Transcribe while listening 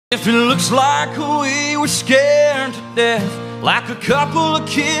If it looks like we were scared to death, like a couple of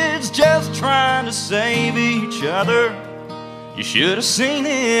kids just trying to save each other, you should have seen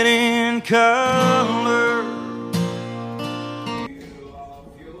it in color.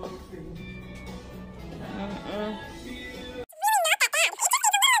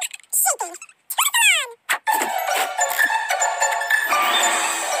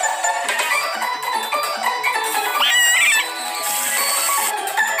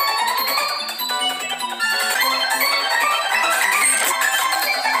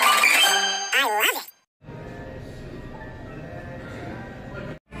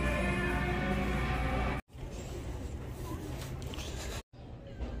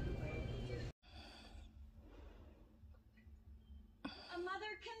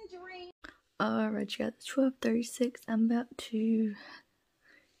 Alright, you got 12:36. I'm about to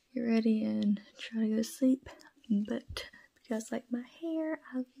get ready and try to go to sleep, but because like my hair,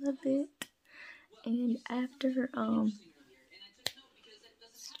 I love it. And after I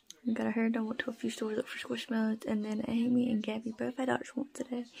got our hair done, went to a few stores up for Squishmallows, and then Amy and Gabby both had doctor's appointments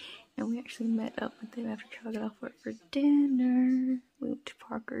today, and we actually met up with them after I got off work for dinner. We went to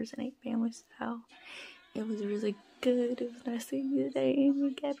Parker's and ate family style. It was really good. It was nice seeing you today, Amy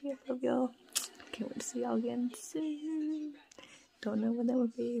and Gabby. I love y'all. Can't wait to see y'all again soon. Don't know when that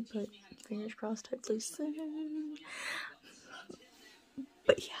would be, but fingers crossed, hopefully soon.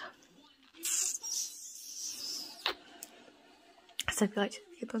 But yeah. So if you like to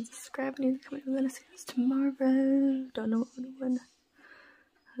keep on subscribing, comment on the next videos tomorrow. Don't know what we're doing.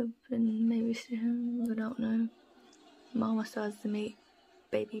 Hoping maybe soon, but don't know. Mama still has to meet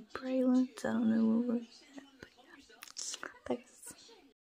baby Braylon, so I don't know where we're at.